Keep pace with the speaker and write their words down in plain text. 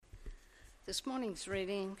This morning's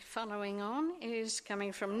reading following on is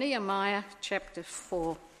coming from Nehemiah chapter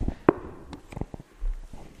 4.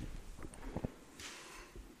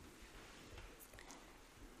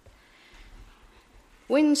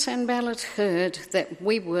 When Sanballat heard that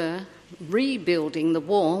we were rebuilding the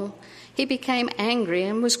wall, he became angry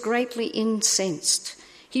and was greatly incensed.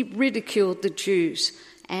 He ridiculed the Jews,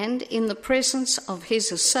 and in the presence of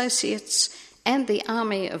his associates and the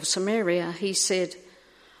army of Samaria, he said,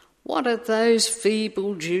 "What are those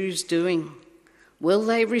feeble Jews doing? Will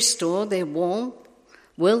they restore their wall?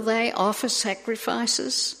 Will they offer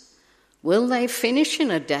sacrifices? Will they finish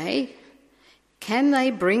in a day? Can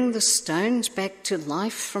they bring the stones back to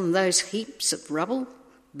life from those heaps of rubble,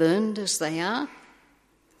 burned as they are?"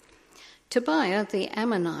 Tobiah the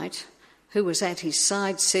Ammonite, who was at his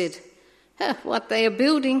side, said, "What they are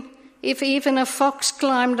building, if even a fox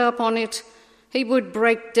climbed up on it, he would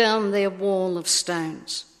break down their wall of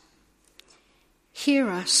stones. Hear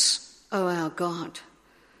us, O our God,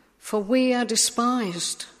 for we are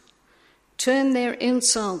despised. Turn their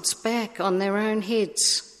insults back on their own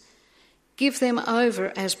heads. Give them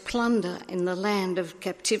over as plunder in the land of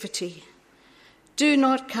captivity. Do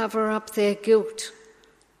not cover up their guilt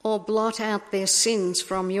or blot out their sins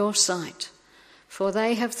from your sight, for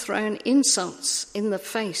they have thrown insults in the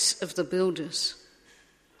face of the builders."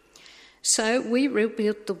 So we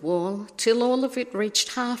rebuilt the wall till all of it reached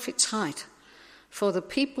half its height, for the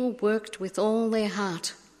people worked with all their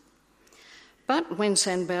heart. But when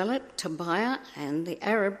Sanballat, Tobiah, and the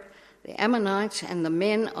Arab, the Ammonite, and the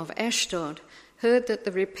men of Ashdod heard that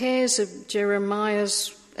the repairs of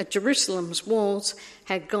Jerusalem's walls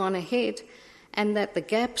had gone ahead and that the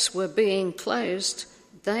gaps were being closed,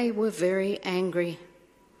 they were very angry.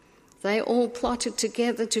 They all plotted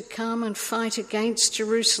together to come and fight against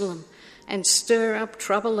Jerusalem and stir up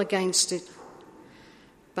trouble against it.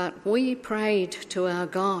 But we prayed to our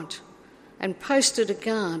God and posted a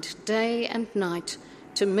guard day and night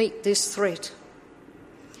to meet this threat.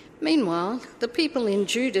 Meanwhile, the people in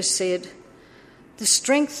Judah said, "The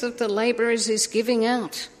strength of the labourers is giving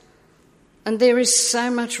out, and there is so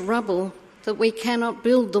much rubble that we cannot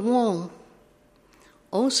build the wall."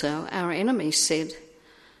 Also, our enemies said,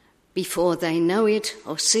 "Before they know it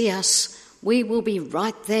or see us, we will be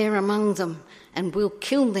right there among them and will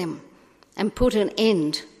kill them and put an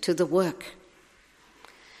end to the work."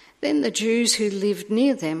 Then the Jews who lived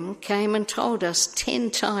near them came and told us 10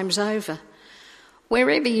 times over,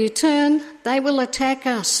 "Wherever you turn, they will attack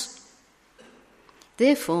us."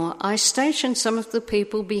 Therefore I stationed some of the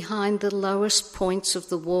people behind the lowest points of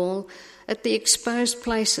the wall at the exposed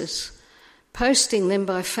places, posting them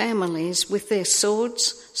by families with their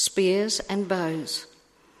swords, spears, and bows.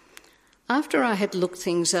 After I had looked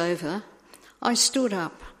things over, I stood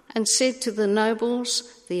up and said to the nobles,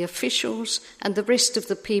 the officials, and the rest of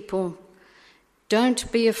the people,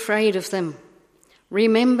 "Don't be afraid of them.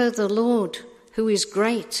 Remember the Lord, who is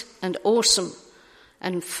great and awesome,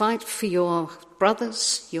 and fight for your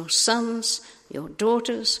brothers, your sons, your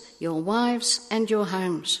daughters, your wives, and your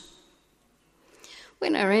homes."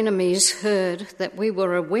 When our enemies heard that we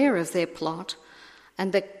were aware of their plot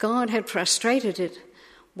and that God had frustrated it,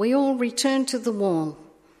 we all returned to the wall,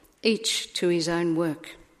 each to his own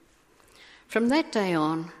work. From that day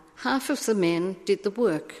on, half of the men did the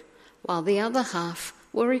work, while the other half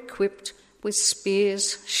were equipped with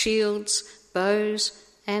spears, shields, bows,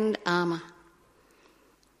 and armour.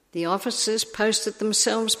 The officers posted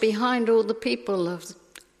themselves behind all the people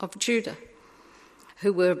of Judah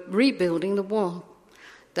who were rebuilding the wall.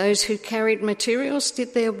 Those who carried materials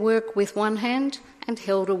did their work with one hand and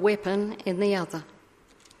held a weapon in the other.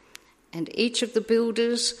 And each of the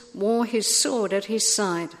builders wore his sword at his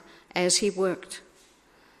side as he worked.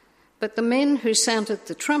 But the men who sounded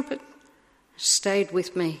the trumpet stayed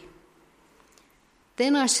with me.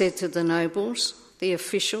 Then I said to the nobles, the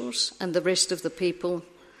officials, and the rest of the people,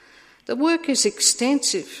 "The work is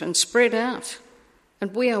extensive and spread out,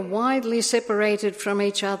 and we are widely separated from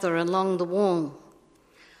each other along the wall.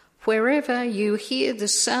 Wherever you hear the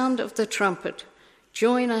sound of the trumpet,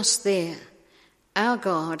 join us there. Our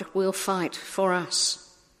God will fight for us."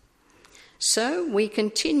 So we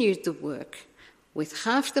continued the work, with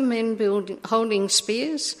half the men holding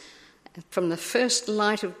spears from the first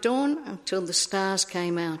light of dawn until the stars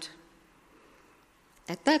came out.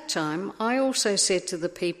 At that time I also said to the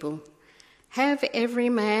people, "Have every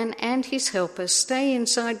man and his helper stay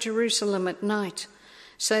inside Jerusalem at night,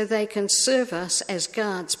 so they can serve us as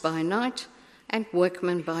guards by night and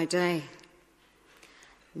workmen by day."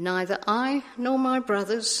 Neither I nor my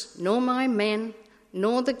brothers nor my men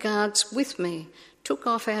nor the guards with me took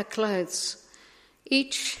off our clothes.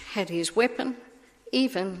 Each had his weapon,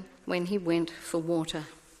 even when he went for water.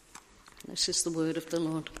 This is the word of the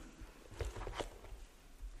Lord.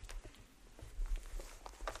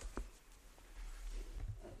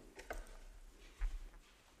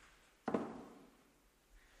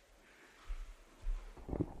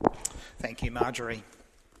 Thank you, Marjorie.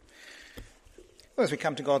 Well, as we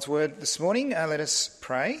come to God's word this morning, let us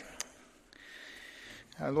pray.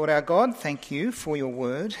 Lord our God, thank you for your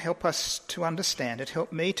word. Help us to understand it.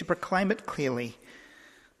 Help me to proclaim it clearly.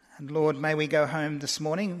 And Lord, may we go home this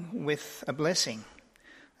morning with a blessing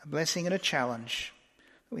and a challenge,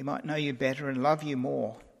 that we might know you better and love you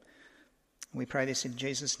more. We pray this in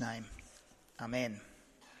Jesus' name. Amen.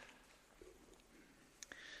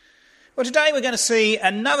 Well, today we're going to see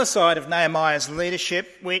another side of Nehemiah's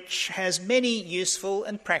leadership, which has many useful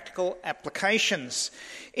and practical applications.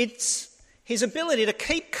 It's his ability to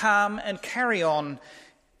keep calm and carry on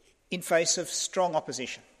in face of strong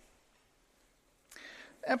opposition.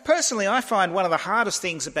 Now, personally, I find one of the hardest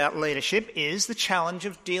things about leadership is the challenge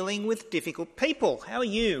of dealing with difficult people. How are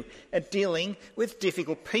you at dealing with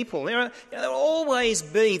difficult people? There will always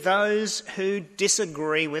be those who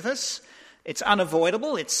disagree with us. It's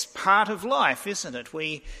unavoidable. It's part of life, isn't it?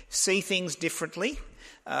 We see things differently.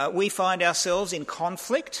 We find ourselves in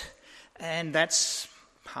conflict, and that's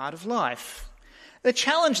part of life. The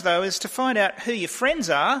challenge, though, is to find out who your friends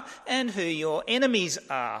are and who your enemies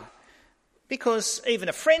are. Because even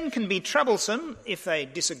a friend can be troublesome if they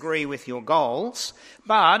disagree with your goals,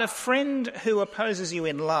 but a friend who opposes you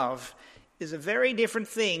in love is a very different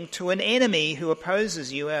thing to an enemy who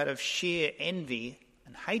opposes you out of sheer envy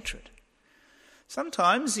and hatred.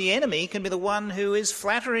 Sometimes the enemy can be the one who is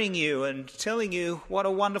flattering you and telling you what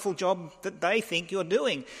a wonderful job that they think you're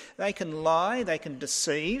doing. They can lie, they can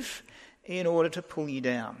deceive in order to pull you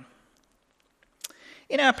down.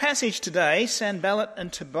 In our passage today, Sanballat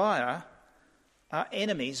and Tobiah are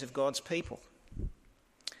enemies of God's people.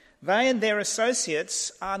 They and their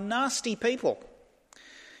associates are nasty people.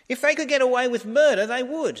 If they could get away with murder, they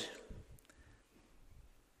would.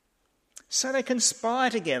 So they conspire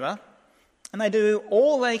together, and they do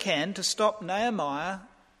all they can to stop Nehemiah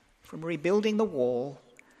from rebuilding the wall,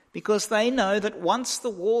 because they know that once the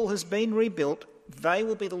wall has been rebuilt, they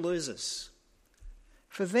will be the losers.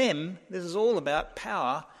 For them, this is all about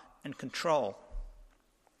power and control.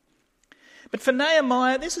 But for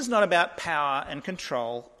Nehemiah, this is not about power and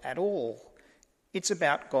control at all. It's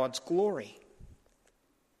about God's glory.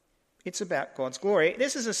 It's about God's glory.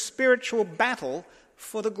 This is a spiritual battle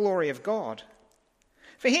for the glory of God.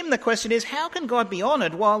 For him, the question is, how can God be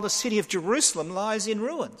honoured while the city of Jerusalem lies in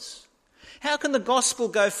ruins? How can the gospel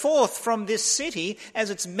go forth from this city as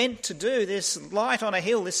it's meant to do, this light on a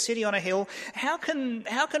hill, this city on a hill? How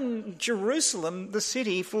can Jerusalem, the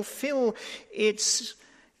city, fulfil its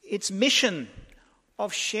mission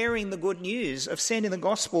of sharing the good news, of sending the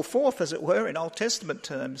gospel forth, as it were, in Old Testament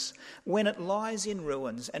terms, when it lies in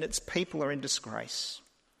ruins and its people are in disgrace?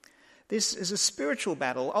 This is a spiritual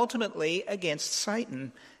battle, ultimately against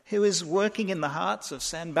Satan, who is working in the hearts of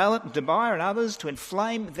Sanballat and Tobiah and others to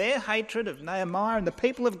inflame their hatred of Nehemiah and the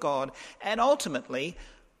people of God, and ultimately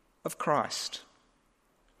of Christ.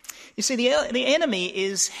 You see, the enemy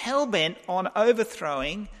is hell-bent on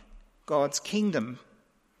overthrowing God's kingdom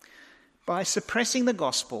by suppressing the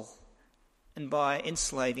gospel and by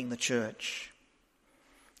enslaving the church.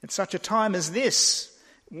 At such a time as this,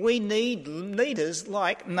 we need leaders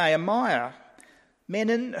like Nehemiah,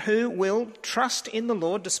 men who will trust in the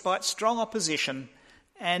Lord despite strong opposition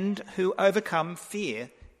and who overcome fear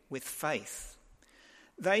with faith.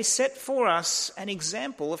 They set for us an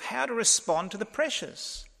example of how to respond to the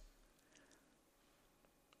pressures.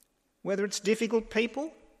 Whether it's difficult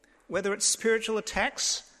people, whether it's spiritual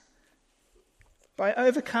attacks, by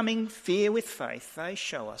overcoming fear with faith, they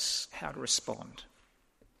show us how to respond.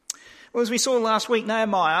 Well, as we saw last week,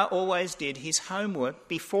 Nehemiah always did his homework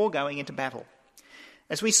before going into battle.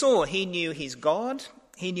 As we saw, he knew his God,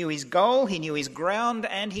 he knew his goal, he knew his ground,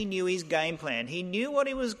 and he knew his game plan. He knew what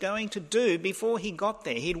he was going to do before he got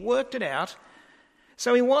there. He'd worked it out,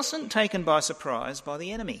 so he wasn't taken by surprise by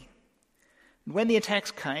the enemy. When the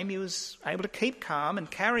attacks came, he was able to keep calm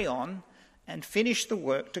and carry on and finish the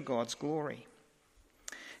work to God's glory.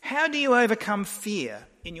 How do you overcome fear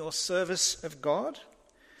in your service of God?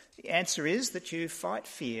 The answer is that you fight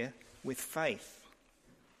fear with faith.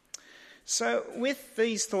 So with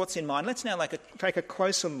these thoughts in mind, let's now take a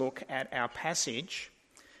closer look at our passage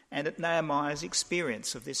and at Nehemiah's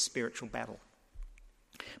experience of this spiritual battle.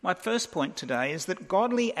 My first point today is that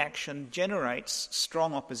godly action generates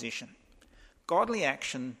strong opposition. Godly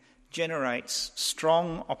action generates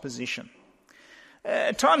strong opposition.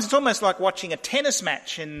 At times it's almost like watching a tennis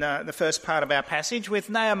match in the first part of our passage,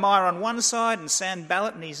 with Nehemiah on one side and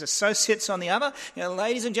Sanballat and his associates on the other.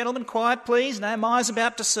 Ladies and gentlemen, quiet please. Nehemiah's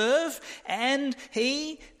about to serve, and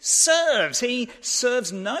he serves. He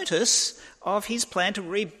serves notice of his plan to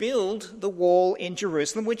rebuild the wall in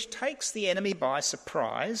Jerusalem, which takes the enemy by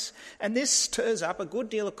surprise, and this stirs up a good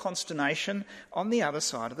deal of consternation on the other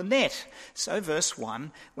side of the net. So verse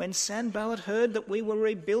 1, when Sanballat heard that we were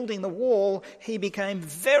rebuilding the wall, he became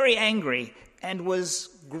very angry and was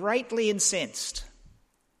greatly incensed.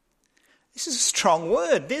 This is a strong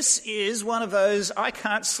word. This is one of those I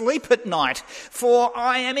can't sleep at night, for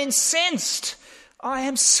I am incensed. I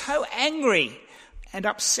am so angry and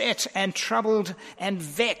upset and troubled and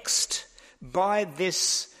vexed by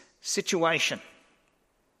this situation.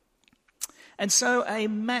 And so a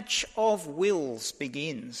match of wills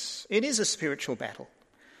begins. It is a spiritual battle.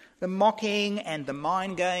 The mocking and the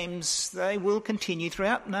mind games, they will continue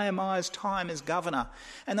throughout Nehemiah's time as governor.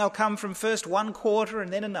 And they'll come from first one quarter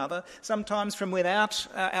and then another, sometimes from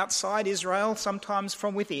outside Israel, sometimes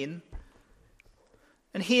from within.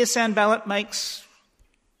 And here Sanballat makes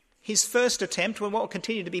his first attempt, well, what will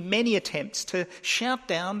continue to be many attempts, to shout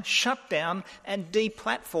down, shut down and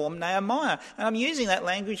deplatform Nehemiah. And I'm using that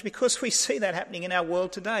language because we see that happening in our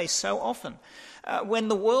world today so often. When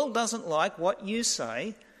the world doesn't like what you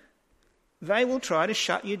say, they will try to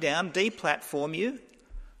shut you down, deplatform you.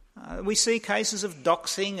 We see cases of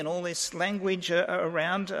doxing and all this language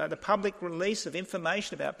around the public release of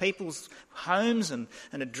information about people's homes and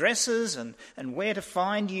addresses and where to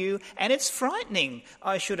find you. And it's frightening,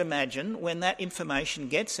 I should imagine, when that information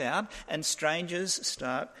gets out and strangers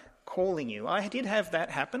start calling you. I did have that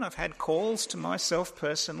happen. I've had calls to myself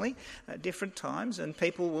personally at different times, and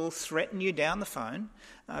people will threaten you down the phone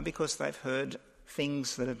because they've heard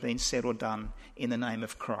things that have been said or done in the name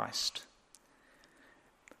of Christ.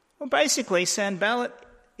 Well, basically, Sanballat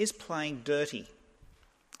is playing dirty.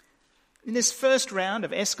 In this first round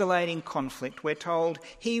of escalating conflict, we're told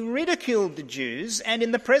he ridiculed the Jews, and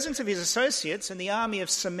in the presence of his associates and the army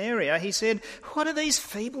of Samaria, he said, "What are these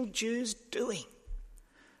feeble Jews doing?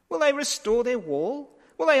 Will they restore their wall?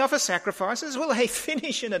 Will they offer sacrifices? Will they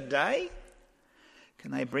finish in a day?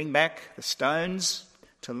 Can they bring back the stones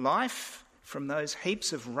to life from those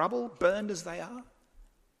heaps of rubble, burned as they are?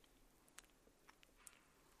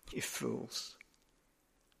 You fools."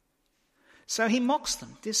 So he mocks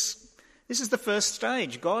them. This is the first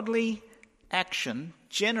stage. Godly action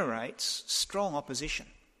generates strong opposition.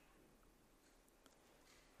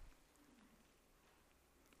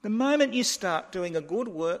 The moment you start doing a good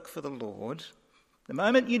work for the Lord, the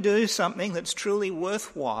moment you do something that's truly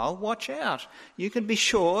worthwhile, watch out. You can be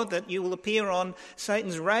sure that you will appear on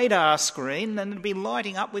Satan's radar screen and it'll be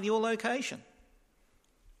lighting up with your location.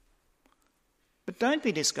 But don't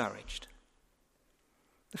be discouraged.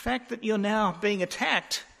 The fact that you're now being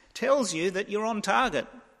attacked tells you that you're on target.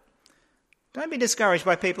 Don't be discouraged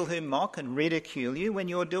by people who mock and ridicule you when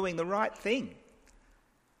you're doing the right thing.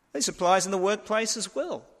 This applies in the workplace as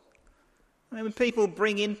well. When people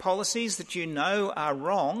bring in policies that you know are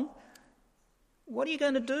wrong, what are you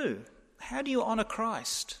going to do? How do you honour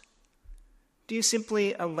Christ? Do you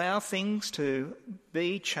simply allow things to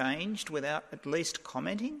be changed without at least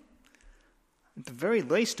commenting? At the very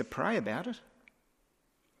least, to pray about it.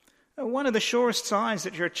 One of the surest signs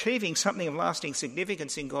that you're achieving something of lasting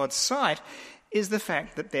significance in God's sight is the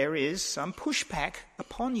fact that there is some pushback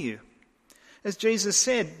upon you. As Jesus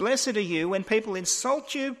said, "Blessed are you when people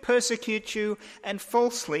insult you, persecute you, and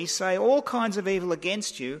falsely say all kinds of evil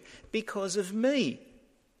against you because of me."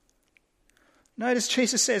 Notice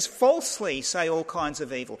Jesus says, falsely say all kinds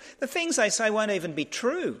of evil. The things they say won't even be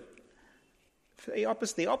true. The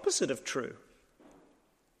opposite of true.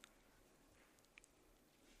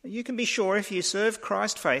 You can be sure if you serve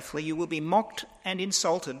Christ faithfully, you will be mocked and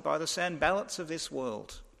insulted by the Sanballats of this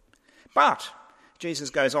world. But, Jesus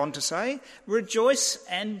goes on to say, rejoice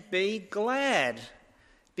and be glad,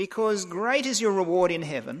 because great is your reward in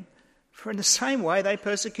heaven, for in the same way they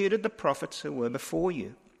persecuted the prophets who were before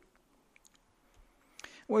you.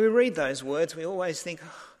 When we read those words, we always think,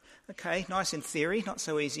 okay, nice in theory, not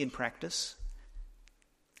so easy in practice.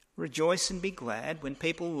 Rejoice and be glad when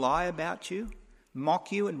people lie about you,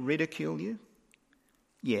 mock you and ridicule you.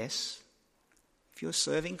 Yes, if you're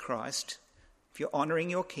serving Christ, if you're honouring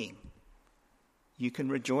your King, you can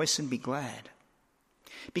rejoice and be glad.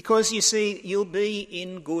 Because, you see, you'll be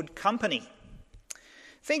in good company.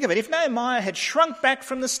 Think of it, if Nehemiah had shrunk back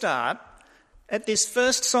from the start at this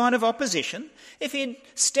first sign of opposition, if he'd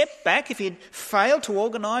stepped back, if he'd failed to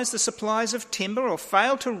organise the supplies of timber, or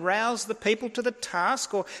failed to rouse the people to the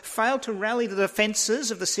task, or failed to rally the defences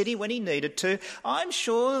of the city when he needed to, I'm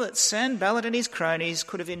sure that Sanballat and his cronies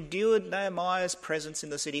could have endured Nehemiah's presence in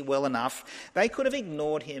the city well enough. They could have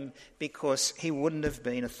ignored him because he wouldn't have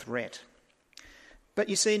been a threat. But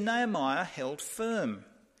you see, Nehemiah held firm,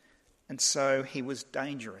 and so he was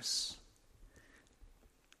dangerous.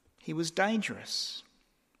 He was dangerous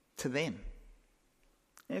to them.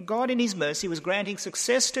 Now, God in his mercy was granting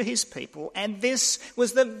success to his people, and this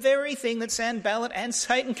was the very thing that Sanballat and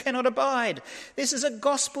Satan cannot abide. This is a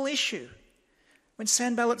gospel issue. When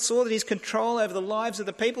Sanballat saw that his control over the lives of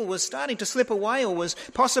the people was starting to slip away, or was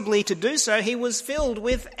possibly to do so, he was filled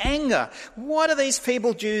with anger. What are these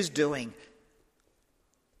feeble Jews doing?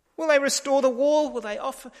 Will they restore the wall? Will they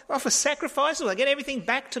offer sacrifices? Will they get everything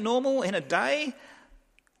back to normal in a day?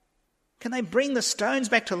 Can they bring the stones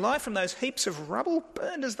back to life from those heaps of rubble,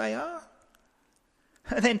 burned as they are?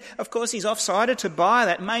 And then, of course, he's off-sided Tobiah,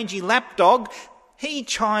 that mangy lapdog. He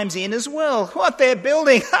chimes in as well. What they're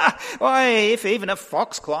building! Why, if even a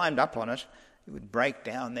fox climbed up on it, it would break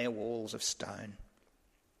down their walls of stone.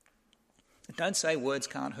 Don't say words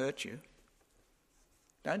can't hurt you.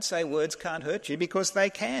 Don't say words can't hurt you, because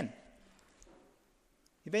they can.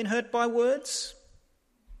 You've been hurt by words?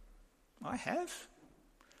 I have.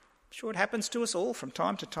 I'm sure it happens to us all from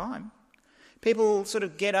time to time. People sort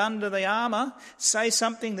of get under the armour, say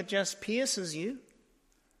something that just pierces you.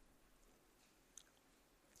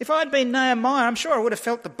 If I'd been Nehemiah, I'm sure I would have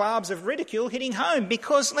felt the barbs of ridicule hitting home,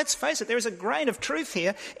 because, let's face it, there is a grain of truth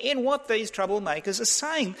here in what these troublemakers are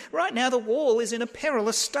saying. Right now the wall is in a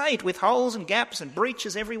perilous state, with holes and gaps and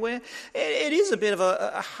breaches everywhere. It is a bit of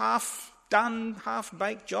a half-done,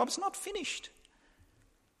 half-baked job. It's not finished.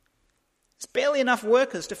 There's barely enough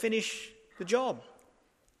workers to finish the job.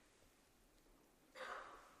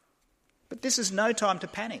 But this is no time to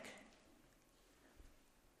panic.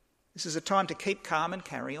 This is a time to keep calm and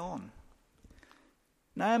carry on.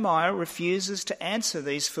 Nehemiah refuses to answer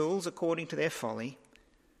these fools according to their folly.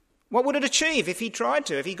 What would it achieve if he tried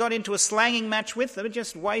to? If he got into a slanging match with them, it'd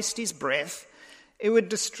just waste his breath. It would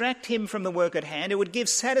distract him from the work at hand. It would give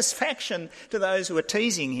satisfaction to those who are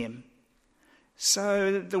teasing him.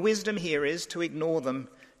 So the wisdom here is to ignore them,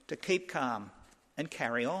 to keep calm and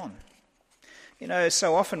carry on. You know,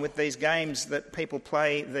 so often with these games that people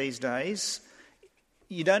play these days,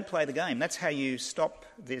 you don't play the game. That's how you stop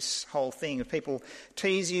this whole thing. If people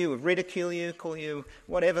tease you, ridicule you, call you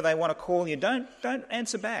whatever they want to call you, don't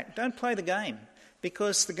answer back. Don't play the game,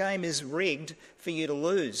 because the game is rigged for you to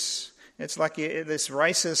lose. It's like this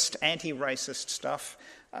racist, anti-racist stuff.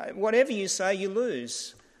 Whatever you say, you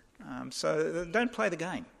lose. So don't play the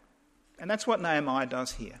game. And that's what Nehemiah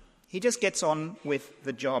does here. He just gets on with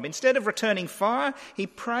the job. Instead of returning fire, he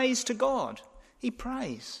prays to God. He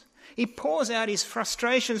prays. He pours out his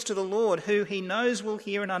frustrations to the Lord, who he knows will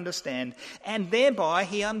hear and understand, and thereby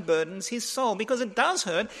he unburdens his soul, because it does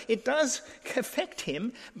hurt, it does affect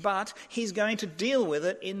him, but he's going to deal with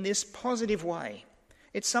it in this positive way.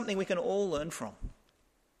 It's something we can all learn from.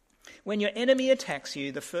 When your enemy attacks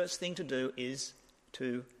you, the first thing to do is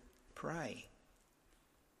to pray.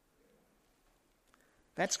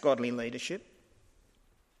 That's godly leadership.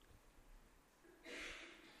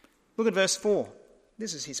 Look at verse 4.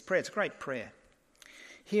 This is his prayer. It's a great prayer.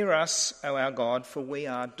 Hear us, O our God, for we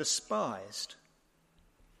are despised.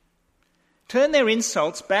 Turn their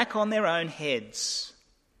insults back on their own heads.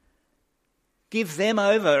 Give them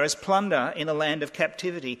over as plunder in a land of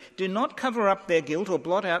captivity. Do not cover up their guilt or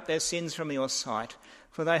blot out their sins from your sight,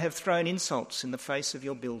 for they have thrown insults in the face of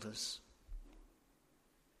your builders.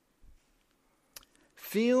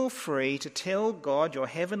 Feel free to tell God, your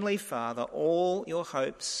heavenly Father, all your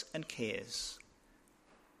hopes and cares.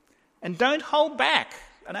 And don't hold back.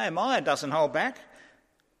 Nehemiah doesn't hold back.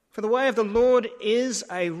 For the way of the Lord is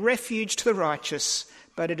a refuge to the righteous,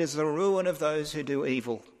 but it is the ruin of those who do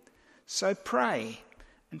evil. So pray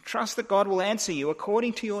and trust that God will answer you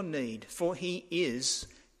according to your need, for he is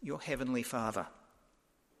your heavenly Father.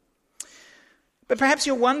 But perhaps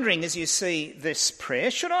you're wondering as you see this prayer,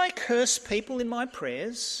 should I curse people in my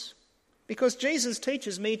prayers? Because Jesus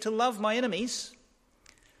teaches me to love my enemies.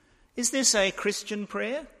 Is this a Christian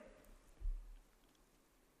prayer?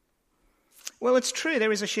 Well, it's true,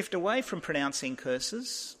 there is a shift away from pronouncing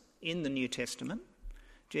curses in the New Testament.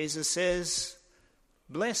 Jesus says,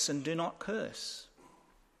 bless and do not curse.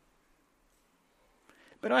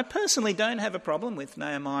 But I personally don't have a problem with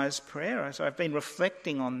Nehemiah's prayer. As I've been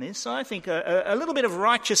reflecting on this, I think a little bit of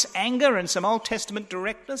righteous anger and some Old Testament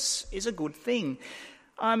directness is a good thing.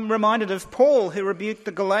 I'm reminded of Paul, who rebuked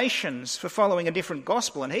the Galatians for following a different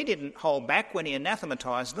gospel, and he didn't hold back when he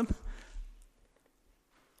anathematized them.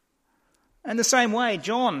 And the same way,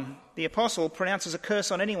 John, the apostle, pronounces a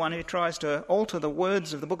curse on anyone who tries to alter the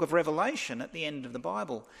words of the book of Revelation at the end of the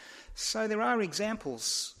Bible. So there are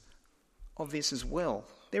examples of this as well.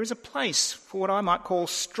 There is a place for what I might call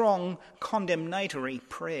strong condemnatory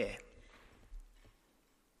prayer.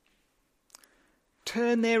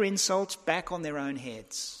 Turn their insults back on their own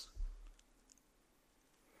heads.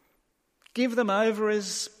 Give them over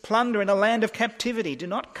as plunder in a land of captivity. Do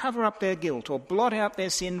not cover up their guilt or blot out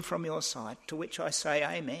their sin from your sight, to which I say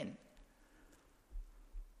amen.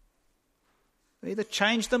 Either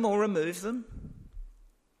change them or remove them.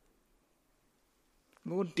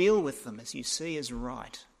 Lord, deal with them as you see is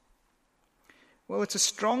right. Well, it's a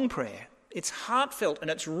strong prayer. It's heartfelt and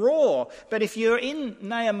it's raw. But if you're in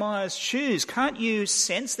Nehemiah's shoes, can't you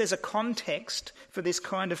sense there's a context for this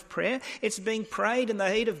kind of prayer? It's being prayed in the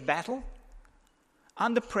heat of battle,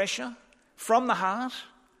 under pressure, from the heart.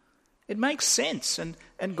 It makes sense.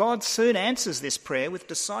 And God soon answers this prayer with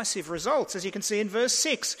decisive results. As you can see in verse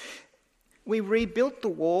 6, we rebuilt the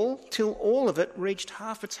wall till all of it reached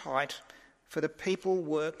half its height, for the people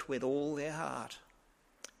worked with all their heart.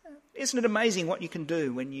 Isn't it amazing what you can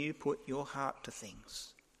do when you put your heart to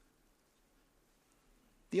things?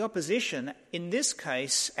 The opposition, in this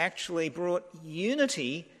case, actually brought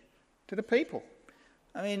unity to the people.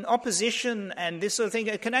 I mean, opposition and this sort of thing,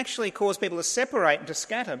 it can actually cause people to separate and to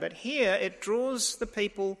scatter, but here it draws the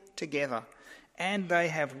people together. And they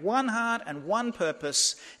have one heart and one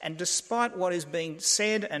purpose, and despite what is being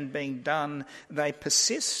said and being done, they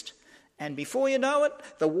persist. And before you know it,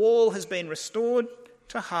 the wall has been restored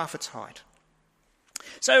to half its height.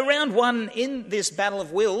 So round one in this battle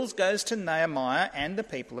of wills goes to Nehemiah and the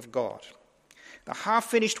people of God. The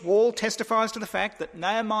half-finished wall testifies to the fact that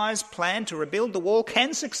Nehemiah's plan to rebuild the wall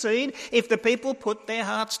can succeed if the people put their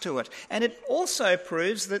hearts to it. And it also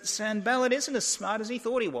proves that Sanballat isn't as smart as he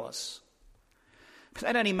thought he was. But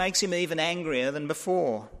that only makes him even angrier than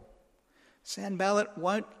before. Sanballat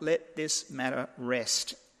won't let this matter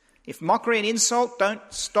rest. If mockery and insult don't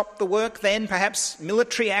stop the work, then perhaps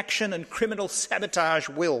military action and criminal sabotage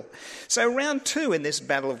will. So round two in this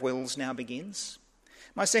battle of wills now begins.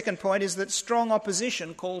 My second point is that strong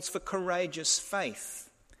opposition calls for courageous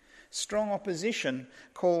faith. Strong opposition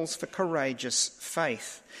calls for courageous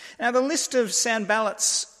faith. Now the list of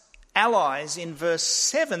Sanballat's allies in verse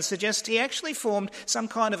 7 suggests he actually formed some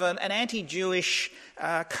kind of an anti-Jewish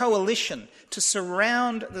coalition to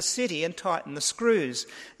surround the city and tighten the screws.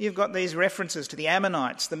 You've got these references to the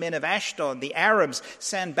Ammonites, the men of Ashdod, the Arabs.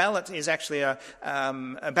 Sanballat is actually a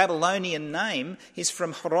Babylonian name. He's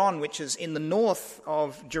from Haran, which is in the north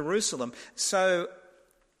of Jerusalem. So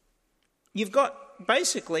you've got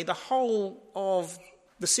basically the whole of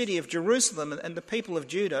the city of Jerusalem and the people of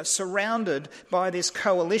Judah surrounded by this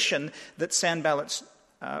coalition that Sanballat's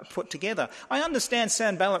put together. I understand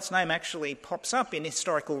Sanballat's name actually pops up in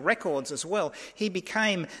historical records as well. He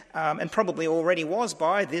became, and probably already was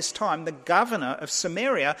by this time, the governor of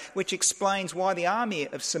Samaria, which explains why the army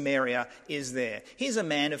of Samaria is there. He's a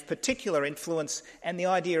man of particular influence, and the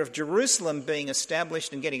idea of Jerusalem being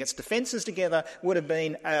established and getting its defences together would have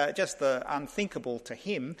been just the unthinkable to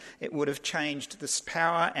him. It would have changed the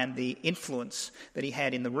power and the influence that he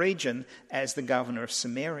had in the region as the governor of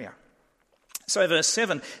Samaria. So verse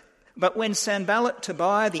 7, but when Sanballat,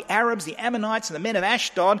 Tobiah, the Arabs, the Ammonites and the men of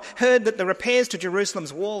Ashdod heard that the repairs to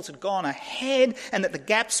Jerusalem's walls had gone ahead and that the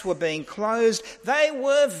gaps were being closed, they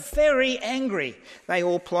were very angry. They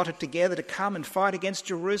all plotted together to come and fight against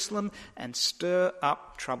Jerusalem and stir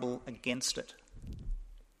up trouble against it.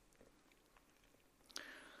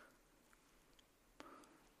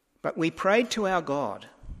 But we prayed to our God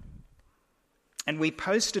and we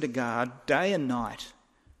posted a guard day and night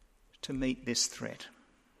to meet this threat.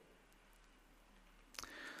 I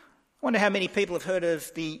wonder how many people have heard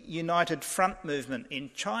of the United Front movement in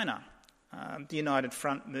China. The United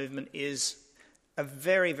Front movement is a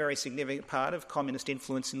very, very significant part of communist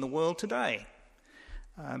influence in the world today.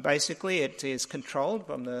 Basically, it is controlled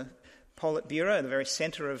from the Politburo, the very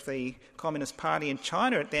centre of the Communist Party in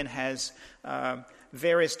China. It then has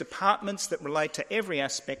various departments that relate to every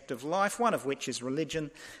aspect of life, one of which is religion,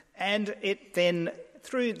 and it then,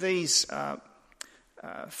 through these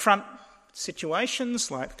front situations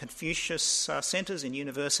like Confucius centres in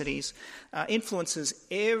universities, influences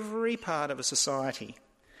every part of a society.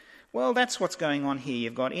 Well, that's what's going on here.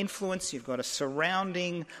 You've got influence, you've got a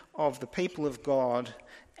surrounding of the people of God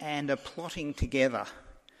and a plotting together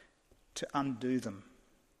to undo them.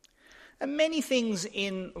 And many things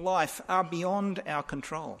in life are beyond our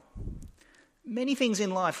control. Many things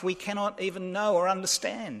in life we cannot even know or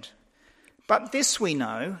understand. But this we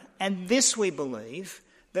know, and this we believe,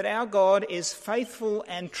 that our God is faithful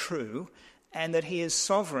and true, and that he is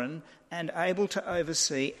sovereign and able to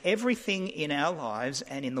oversee everything in our lives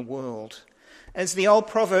and in the world. As the old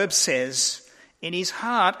proverb says, in his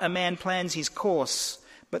heart a man plans his course,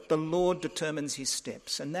 but the Lord determines his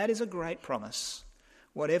steps. And that is a great promise.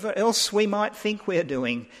 Whatever else we might think we're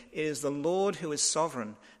doing, it is the Lord who is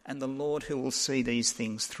sovereign and the Lord who will see these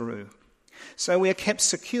things through. So we are kept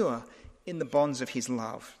secure in the bonds of his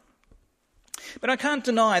love. But I can't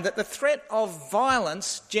deny that the threat of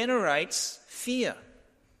violence generates fear.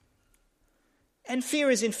 And fear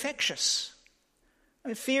is infectious. I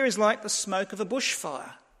mean, fear is like the smoke of a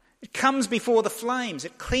bushfire. It comes before the flames.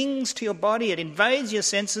 It clings to your body. It invades your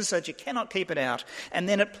senses so that you cannot keep it out. And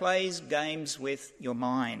then it plays games with your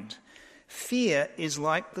mind. Fear is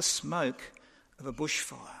like the smoke of a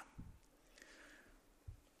bushfire.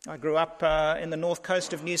 I grew up in the north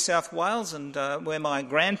coast of New South Wales, and where my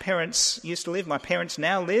grandparents used to live, my parents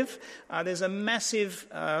now live, there's a massive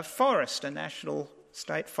forest, a national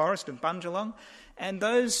state forest of Bundjalung. And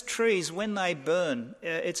those trees, when they burn,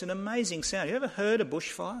 it's an amazing sound. You ever heard a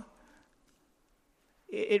bushfire?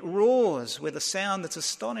 It roars with a sound that's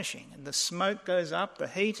astonishing, and the smoke goes up, the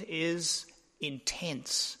heat is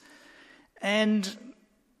intense. And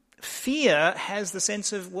fear has the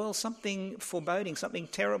sense of, well, something foreboding, something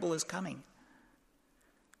terrible is coming.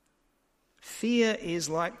 Fear is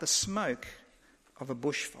like the smoke of a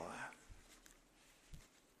bushfire.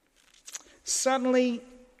 Suddenly,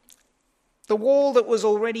 the wall that was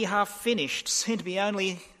already half finished seemed to be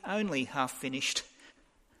only half finished.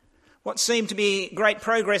 What seemed to be great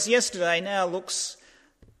progress yesterday now looks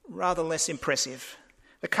rather less impressive.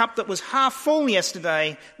 The cup that was half full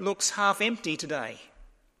yesterday looks half empty today.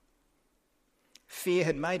 Fear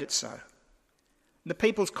had made it so. The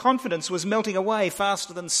people's confidence was melting away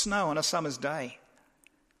faster than snow on a summer's day.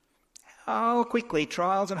 How quickly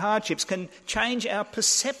trials and hardships can change our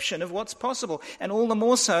perception of what's possible, and all the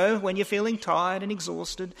more so when you're feeling tired and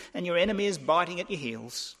exhausted and your enemy is biting at your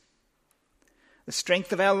heels. The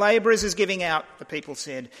strength of our labourers is giving out, the people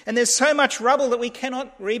said, and there's so much rubble that we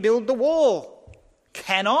cannot rebuild the wall.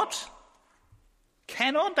 Cannot?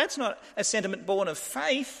 Cannot? That's not a sentiment born of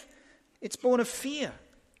faith. It's born of fear.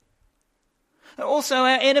 Also,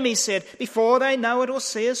 our enemies said, before they know it or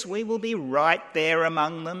see us, we will be right there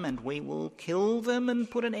among them and we will kill them and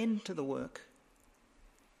put an end to the work.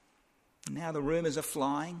 Now the rumours are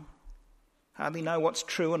flying. Hardly know what's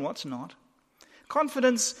true and what's not.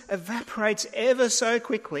 Confidence evaporates ever so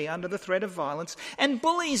quickly under the threat of violence, and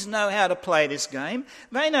bullies know how to play this game.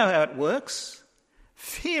 They know how it works.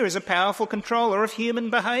 Fear is a powerful controller of human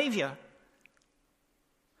behaviour.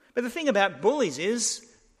 But the thing about bullies is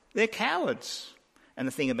they're cowards. And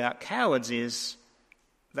the thing about cowards is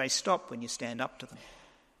they stop when you stand up to them.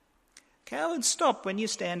 Cowards stop when you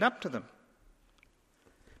stand up to them.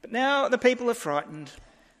 But now the people are frightened,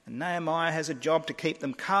 and Nehemiah has a job to keep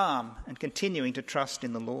them calm and continuing to trust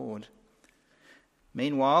in the Lord.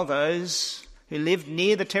 Meanwhile, those who lived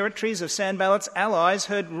near the territories of Sanballat's allies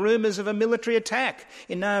heard rumours of a military attack.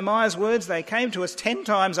 In Nehemiah's words, they came to us 10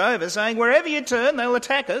 times over, saying, wherever you turn, they'll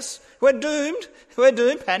attack us. We're doomed.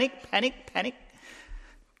 Panic, panic, panic.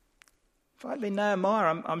 If I'd been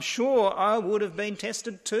Nehemiah, I'm sure I would have been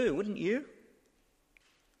tested too, wouldn't you?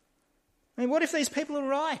 I mean, what if these people are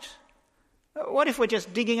right? What if we're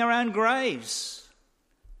just digging our own graves?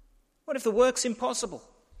 What if the work's impossible?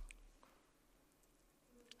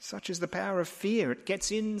 Such is the power of fear. It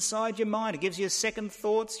gets inside your mind. It gives you second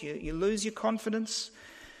thoughts. You lose your confidence.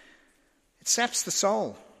 It saps the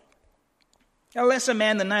soul. A lesser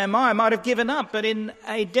man than Nehemiah might have given up, but in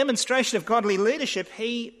a demonstration of godly leadership,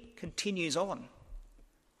 he continues on.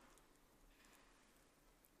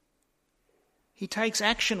 He takes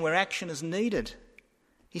action where action is needed.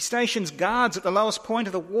 He stations guards at the lowest point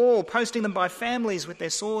of the wall, posting them by families with their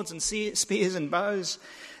swords and spears and bows.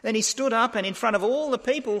 Then he stood up and in front of all the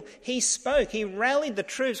people, he spoke. He rallied the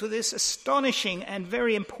troops with this astonishing and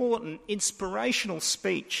very important inspirational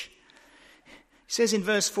speech. He says in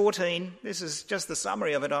verse 14, this is just the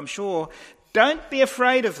summary of it, I'm sure, don't be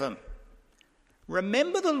afraid of them.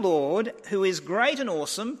 Remember the Lord who is great and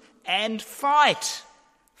awesome, and fight.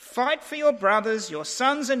 Fight for your brothers, your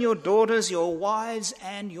sons and your daughters, your wives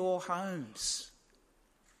and your homes.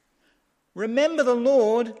 Remember the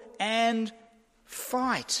Lord and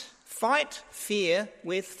fight. Fight fear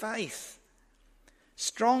with faith.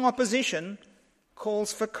 Strong opposition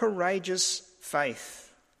calls for courageous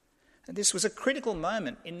faith. And this was a critical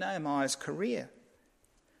moment in Nehemiah's career.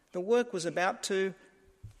 The work was about to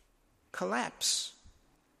collapse.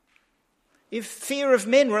 If fear of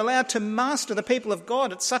men were allowed to master the people of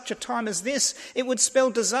God at such a time as this, it would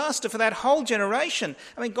spell disaster for that whole generation.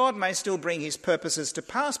 I mean, God may still bring his purposes to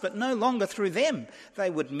pass, but no longer through them. They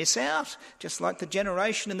would miss out, just like the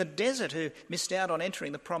generation in the desert who missed out on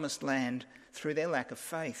entering the promised land through their lack of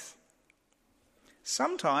faith.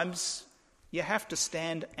 Sometimes you have to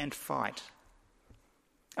stand and fight.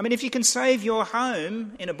 I mean, if you can save your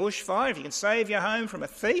home in a bushfire, if you can save your home from a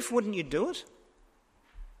thief, wouldn't you do it?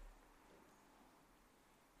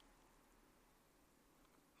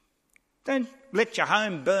 Don't let your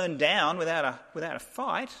home burn down without a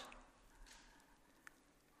fight.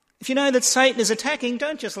 If you know that Satan is attacking,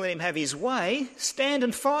 don't just let him have his way. Stand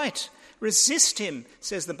and fight. Resist him,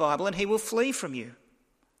 says the Bible, and he will flee from you.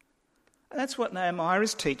 And that's what Nehemiah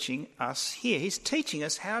is teaching us here. He's teaching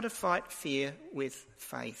us how to fight fear with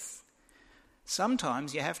faith.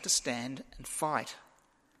 Sometimes you have to stand and fight.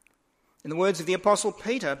 In the words of the Apostle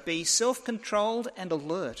Peter, be self-controlled and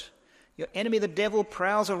alert. Your enemy, the devil,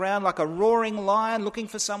 prowls around like a roaring lion looking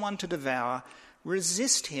for someone to devour.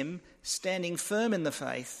 Resist him, standing firm in the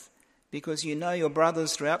faith, because you know your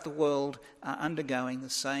brothers throughout the world are undergoing the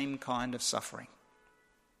same kind of suffering.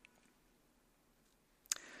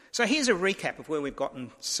 So here's a recap of where we've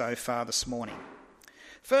gotten so far this morning.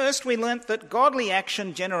 First, we learnt that godly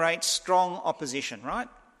action generates strong opposition, right?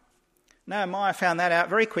 Nehemiah found that out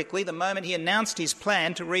very quickly the moment he announced his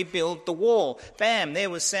plan to rebuild the wall. Bam,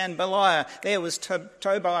 there was Sanballat, there was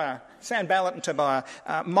Sanballat and Tobiah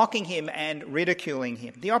mocking him and ridiculing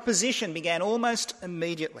him. The opposition began almost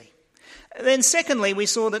immediately. Then secondly, we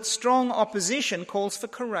saw that strong opposition calls for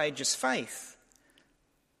courageous faith.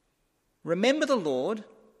 Remember the Lord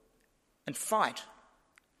and fight.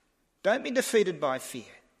 Don't be defeated by fear,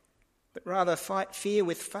 but rather fight fear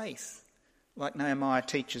with faith, like Nehemiah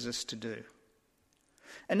teaches us to do.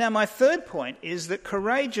 And now my third point is that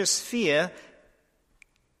courageous faith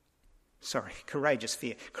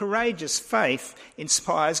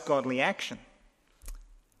inspires godly action.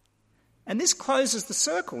 And this closes the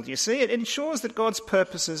circle, you see. It ensures that God's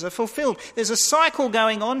purposes are fulfilled. There's a cycle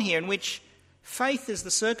going on here in which faith is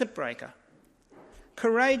the circuit breaker.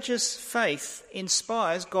 Courageous faith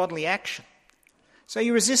inspires godly action. So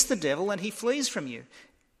you resist the devil and he flees from you.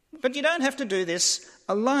 But you don't have to do this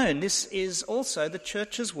alone. This is also the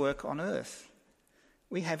church's work on earth.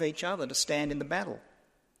 We have each other to stand in the battle.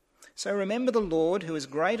 So remember the Lord who is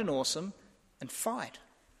great and awesome and fight.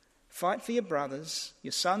 Fight for your brothers,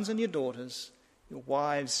 your sons and your daughters, your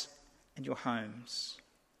wives and your homes.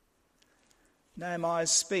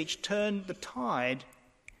 Nehemiah's speech turned the tide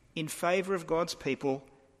in favour of God's people,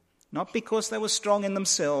 not because they were strong in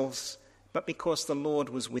themselves, but because the Lord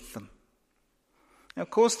was with them. Now, of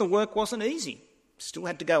course, the work wasn't easy. Still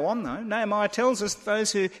had to go on, though. Nehemiah tells us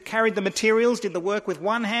those who carried the materials did the work with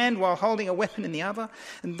one hand while holding a weapon in the other,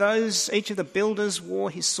 and each of the builders wore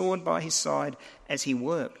his sword by his side as he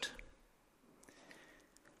worked.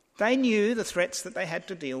 They knew the threats that they had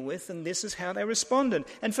to deal with, and this is how they responded.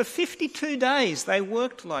 And for 52 days they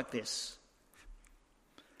worked like this.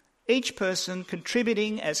 Each person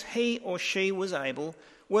contributing as he or she was able,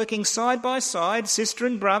 working side by side, sister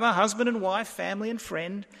and brother, husband and wife, family and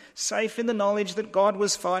friend, safe in the knowledge that God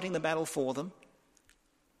was fighting the battle for them.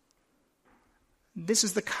 This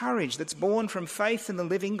is the courage that's born from faith in the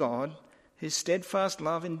living God, whose steadfast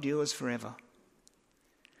love endures forever.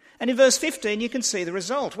 And in verse 15 you can see the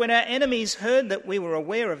result. When our enemies heard that we were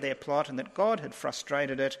aware of their plot and that God had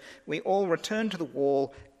frustrated it, we all returned to the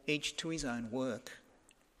wall, each to his own work.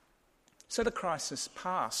 So the crisis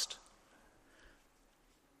passed.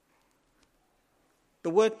 The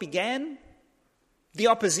work began, the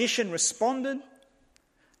opposition responded,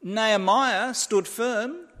 Nehemiah stood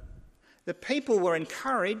firm, the people were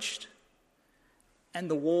encouraged, and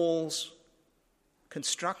the wall's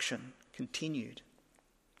construction continued.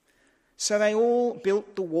 So they all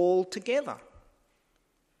built the wall together.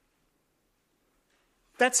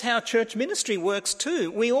 That's how church ministry works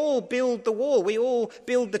too. We all build the wall. We all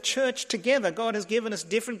build the church together. God has given us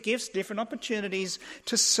different gifts, different opportunities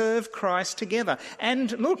to serve Christ together.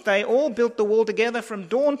 And look, they all built the wall together from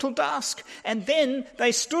dawn till dusk. And then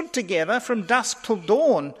they stood together from dusk till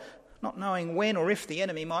dawn, not knowing when or if the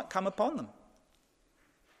enemy might come upon them.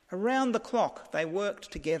 Around the clock, they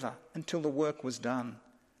worked together until the work was done.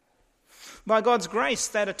 By God's grace,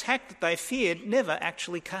 that attack that they feared never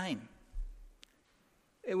actually came.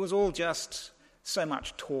 It was all just so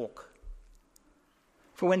much talk.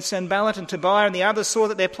 For when Sanballat and Tobiah and the others saw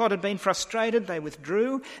that their plot had been frustrated, they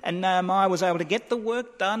withdrew, and Nehemiah was able to get the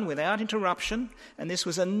work done without interruption. And this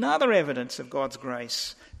was another evidence of God's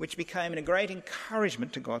grace, which became a great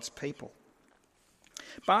encouragement to God's people.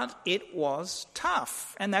 But it was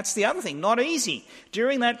tough, and that's the other thing, not easy.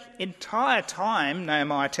 During that entire time,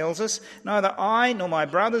 Nehemiah tells us, neither I nor my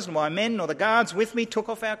brothers nor my men nor the guards with me took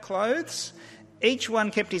off our clothes. Each one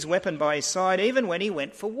kept his weapon by his side, even when he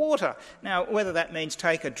went for water. Now, whether that means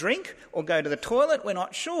take a drink or go to the toilet, we're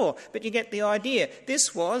not sure, but you get the idea.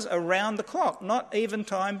 This was around the clock, not even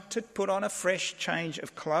time to put on a fresh change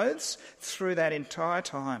of clothes through that entire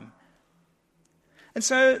time. And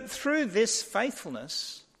so, through this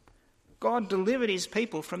faithfulness, God delivered his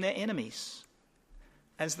people from their enemies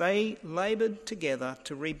as they laboured together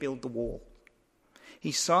to rebuild the wall.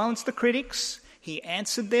 He silenced the critics. He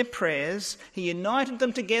answered their prayers, he united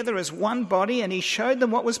them together as one body, and he showed them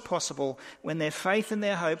what was possible when their faith and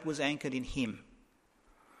their hope was anchored in him.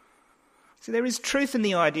 So there is truth in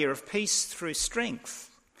the idea of peace through strength.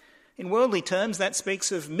 In worldly terms, that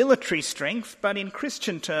speaks of military strength, but in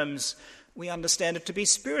Christian terms, we understand it to be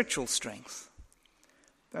spiritual strength.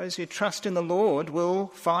 Those who trust in the Lord will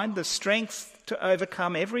find the strength to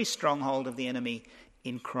overcome every stronghold of the enemy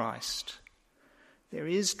in Christ. There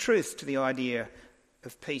is truth to the idea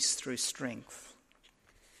of peace through strength.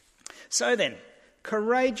 So then,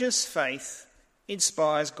 courageous faith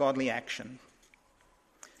inspires godly action.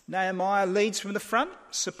 Nehemiah leads from the front,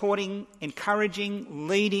 supporting, encouraging,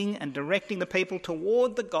 leading and directing the people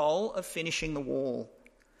toward the goal of finishing the wall.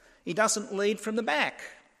 He doesn't lead from the back.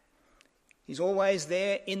 He's always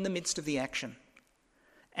there in the midst of the action.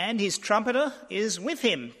 And his trumpeter is with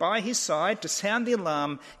him by his side to sound the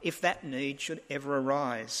alarm if that need should ever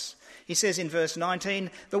arise. He says in verse 19,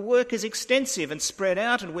 the work is extensive and spread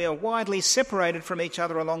out, and we are widely separated from each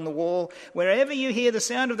other along the wall. Wherever you hear the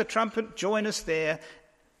sound of the trumpet, join us there.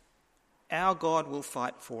 Our God will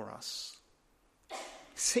fight for us.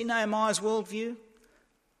 See Nehemiah's worldview?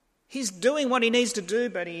 He's doing what he needs to do,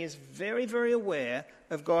 but he is very, very aware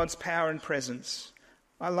of God's power and presence.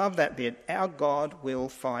 I love that bit. Our God will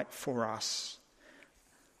fight for us.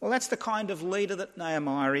 Well, that's the kind of leader that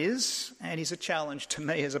Nehemiah is, and he's a challenge to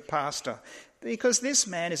me as a pastor, because this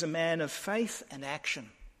man is a man of faith and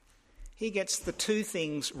action. He gets the two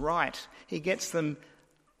things right. He gets them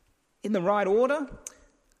in the right order,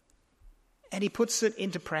 and he puts it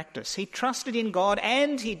into practice. He trusted in God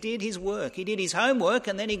and he did his work. He did his homework,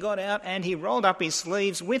 and then he got out and he rolled up his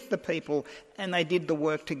sleeves with the people, and they did the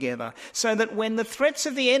work together. So that when the threats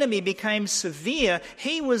of the enemy became severe,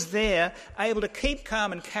 he was there able to keep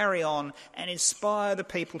calm and carry on and inspire the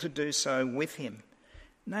people to do so with him.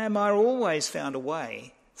 Nehemiah always found a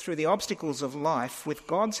way through the obstacles of life with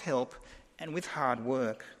God's help and with hard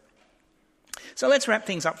work. So let's wrap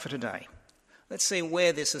things up for today. Let's see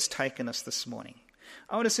where this has taken us this morning.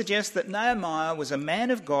 I want to suggest that Nehemiah was a man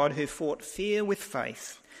of God who fought fear with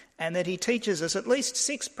faith, and that he teaches us at least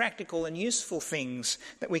 6 practical and useful things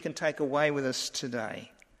that we can take away with us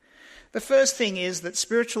today. The first thing is that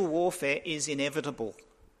spiritual warfare is inevitable.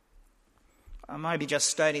 I may be just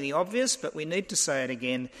stating the obvious, but we need to say it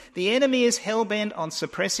again. The enemy is hell-bent on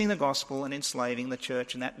suppressing the gospel and enslaving the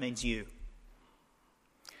church, and that means you.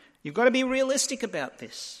 You've got to be realistic about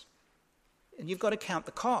this. And you've got to count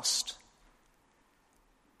the cost.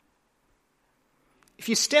 If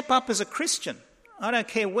you step up as a Christian, I don't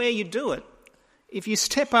care where you do it, if you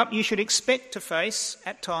step up, you should expect to face,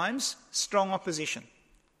 at times, strong opposition.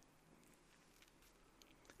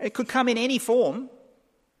 It could come in any form.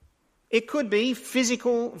 It could be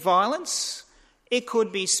physical violence. It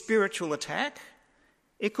could be spiritual attack.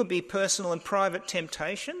 It could be personal and private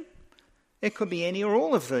temptation. It could be any or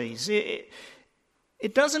all of these.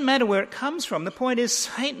 It doesn't matter where it comes from. The point is,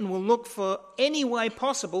 Satan will look for any way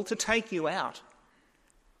possible to take you out,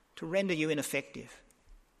 to render you ineffective.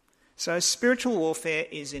 So spiritual warfare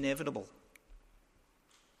is inevitable.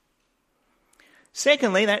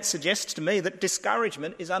 Secondly, that suggests to me that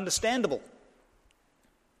discouragement is understandable.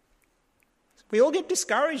 We all get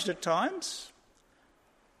discouraged at times,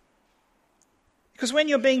 because when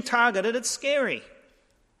you're being targeted, it's scary.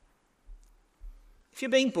 If you're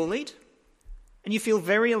being bullied, and you feel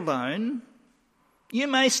very alone, you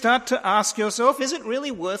may start to ask yourself, is it really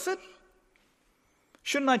worth it?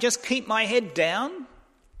 Shouldn't I just keep my head down?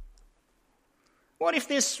 What if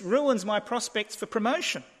this ruins my prospects for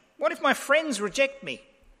promotion? What if my friends reject me?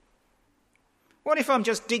 What if I'm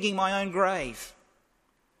just digging my own grave?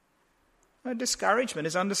 Well, discouragement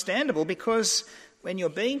is understandable, because when you're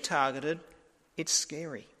being targeted, it's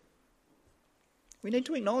scary. We need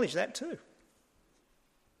to acknowledge that too.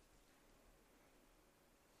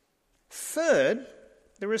 Third,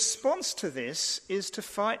 the response to this is to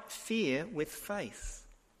fight fear with faith.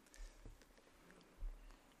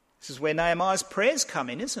 This is where Nehemiah's prayers come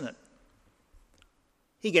in, isn't it?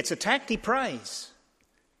 He gets attacked, he prays.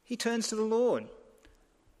 He turns to the Lord.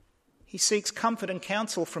 He seeks comfort and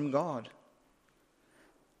counsel from God.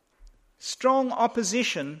 Strong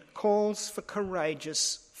opposition calls for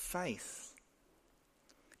courageous faith.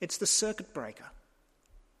 It's the circuit breaker.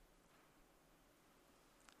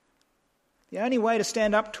 The only way to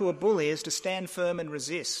stand up to a bully is to stand firm and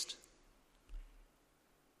resist.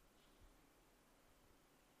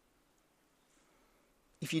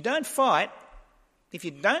 If you don't fight, if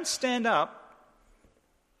you don't stand up,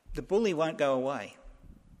 the bully won't go away,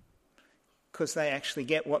 because they actually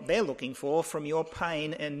get what they're looking for from your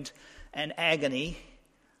pain and agony.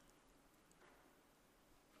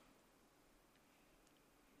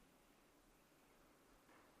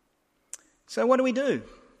 So what do?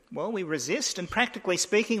 Well, we resist, and practically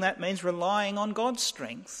speaking, that means relying on God's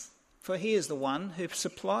strength, for he is the one who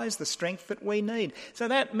supplies the strength that we need. So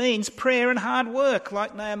that means prayer and hard work,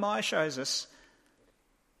 like Nehemiah shows us.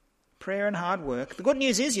 Prayer and hard work. The good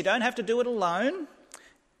news is you don't have to do it alone,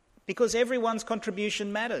 because everyone's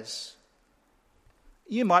contribution matters.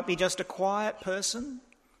 You might be just a quiet person,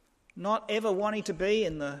 not ever wanting to be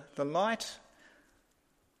in the light,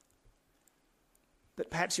 but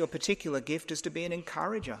perhaps your particular gift is to be an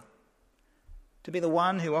encourager, to be the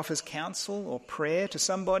one who offers counsel or prayer to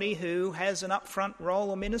somebody who has an upfront role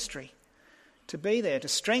or ministry, to be there, to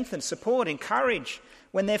strengthen, support, encourage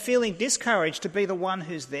when they're feeling discouraged, to be the one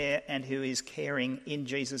who's there and who is caring in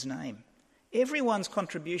Jesus' name. Everyone's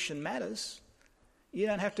contribution matters. You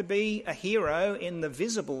don't have to be a hero in the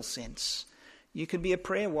visible sense. You can be a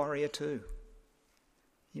prayer warrior too.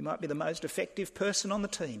 You might be the most effective person on the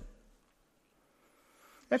team.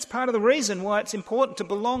 That's part of the reason why it's important to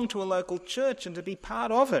belong to a local church and to be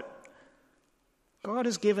part of it. God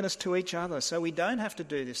has given us to each other, so we don't have to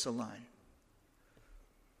do this alone.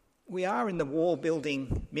 We are in the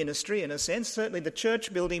wall-building ministry, in a sense, certainly the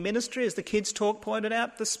church-building ministry, as the kids' talk pointed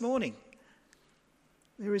out this morning.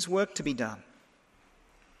 There is work to be done.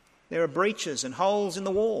 There are breaches and holes in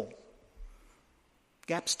the wall,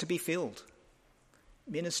 gaps to be filled,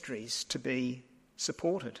 ministries to be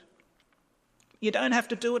supported. You don't have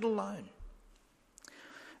to do it alone.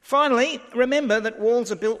 Finally, remember that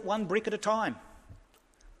walls are built one brick at a time.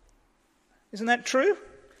 Isn't that true?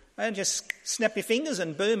 They don't just snap your fingers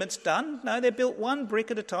and boom, it's done. No, they're built one brick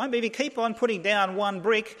at a time. But if you keep on putting down one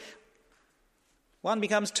brick, one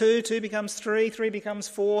becomes two, two becomes three, three becomes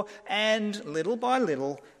four, and little by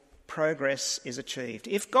little, progress is achieved.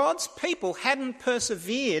 If God's people hadn't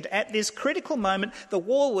persevered at this critical moment, the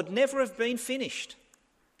wall would never have been finished.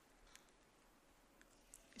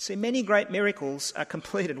 See, many great miracles are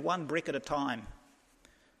completed one brick at a time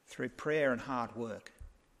through prayer and hard work.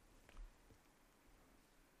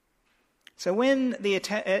 So when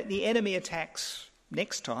the enemy attacks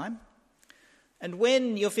next time, and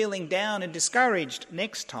when you're feeling down and discouraged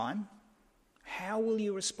next time, how will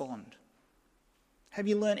you respond? Have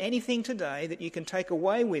you learned anything today that you can take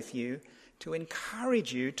away with you to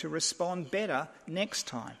encourage you to respond better next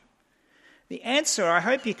time? The answer, I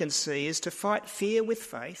hope you can see, is to fight fear with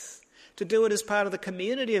faith, to do it as part of the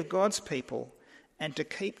community of God's people, and to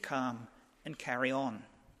keep calm and carry on.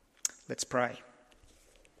 Let's pray.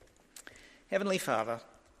 Heavenly Father,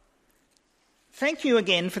 thank you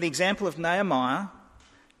again for the example of Nehemiah,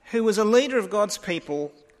 who was a leader of God's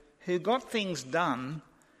people, who got things done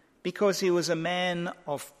because he was a man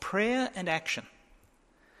of prayer and action.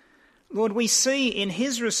 Lord, we see in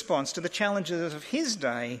his response to the challenges of his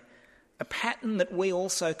day a pattern that we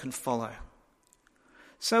also can follow.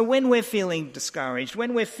 So when we're feeling discouraged,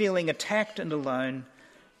 when we're feeling attacked and alone,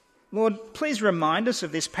 Lord, please remind us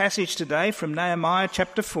of this passage today from Nehemiah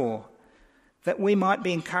chapter 4, that we might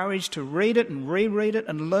be encouraged to read it and reread it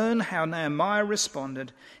and learn how Nehemiah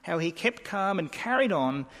responded, how he kept calm and carried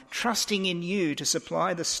on, trusting in you to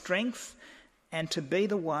supply the strength and to be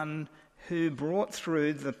the one who brought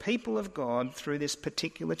through the people of God through this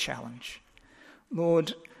particular challenge.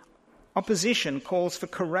 Lord, opposition calls for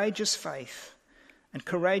courageous faith, and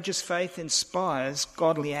courageous faith inspires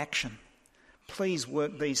godly action. Please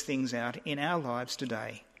work these things out in our lives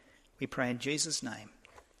today. We pray in Jesus' name.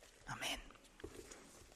 Amen.